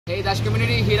Hey Dash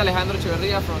community, here Alejandro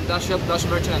Echeverria from Dash Shop, Dash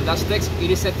Merchant and Dash Text.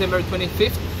 It is September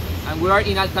 25th and we are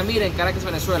in Altamira in Caracas,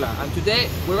 Venezuela. And today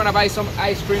we're gonna buy some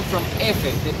ice cream from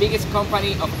EFE, the biggest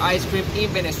company of ice cream in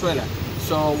Venezuela.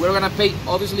 So we're gonna pay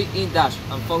obviously in Dash,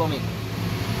 and follow me.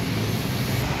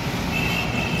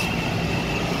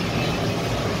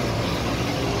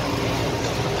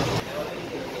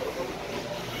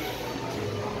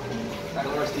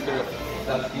 Another sticker of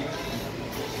that here.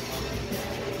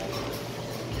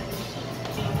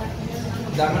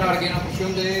 Dame una pequeña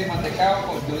porción de mantecado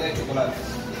con dulce de chocolate.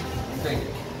 Ok,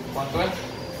 ¿cuánto es?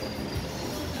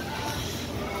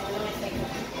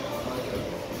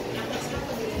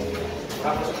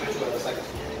 Una porción de chocolate, exacto.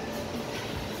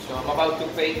 So I'm about to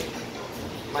pay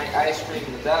my ice cream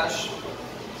in Dash.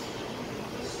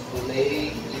 The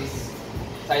lady is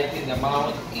typing the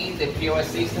amount in the POS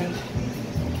system.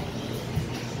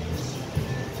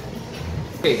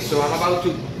 Okay, so I'm about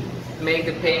to make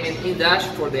the payment in Dash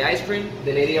for the ice cream.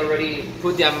 The lady already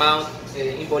put the amount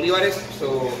in bolívares,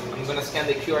 so I'm gonna scan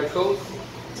the QR code.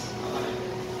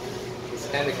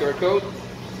 Scan the QR code.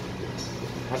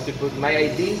 I have to put my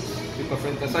ID to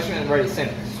confirm the transaction and already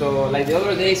sent. So like the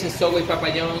other days in Subway,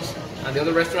 Papa John's, and the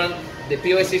other restaurant, the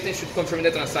POS system should confirm the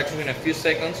transaction in a few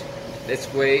seconds.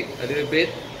 Let's wait a little bit,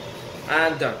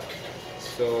 and done.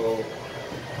 So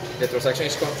the transaction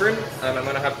is confirmed, and I'm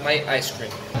gonna have my ice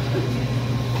cream.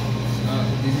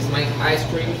 This is my ice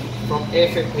cream from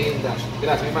EFE in Dash.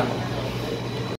 Gracias, mi hermano.